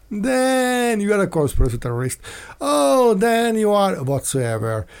terrorist. then you are a conspiracy terrorist. Oh, then you are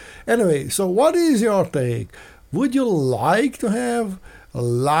whatsoever. Anyway, so what is your take? Would you like to have a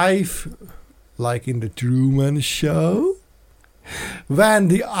life like in the Truman Show? When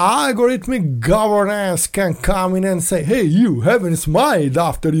the algorithmic governance can come in and say, hey, you haven't smiled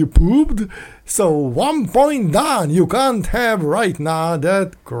after you pooped, so 1 point down, you can't have right now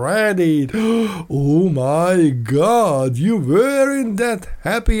that credit. Oh my God, you weren't that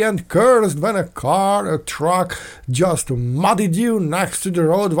happy and cursed when a truck just mudded you next to the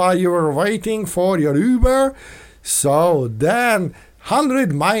road while you were waiting for your Uber. So then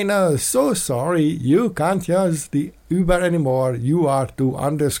 100 minus, so sorry, you can't use the Uber anymore, you are too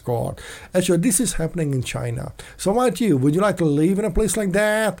underscored. Actually, this is happening in China. So what about you? Would you like to live in a place like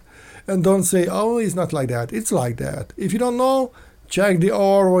that? And don't say, oh, it's not like that. It's like that. If you don't know, check the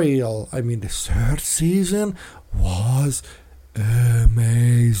Orville. I mean, the third season was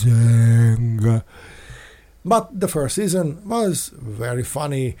amazing. But the first season was very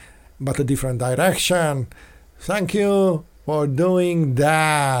funny, but a different direction. Thank you for doing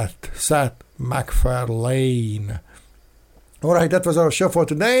that, Seth MacFarlane. Alright, that was our show for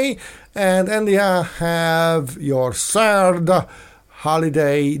today. And India, have your third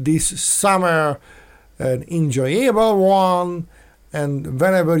holiday this summer, an enjoyable one. And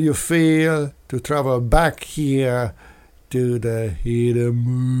whenever you feel to travel back here to the hidden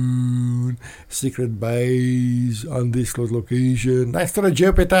moon, secret base, undisclosed location, next to the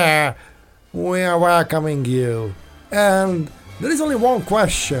Jupiter, we are welcoming you. And there is only one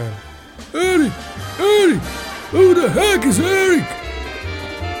question. Eric, who the heck is Eric?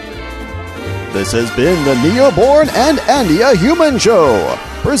 This has been the Neoborn and Andy a Human Show,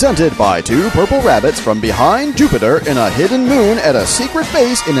 presented by two purple rabbits from behind Jupiter in a hidden moon at a secret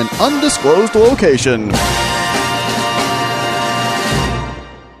base in an undisclosed location.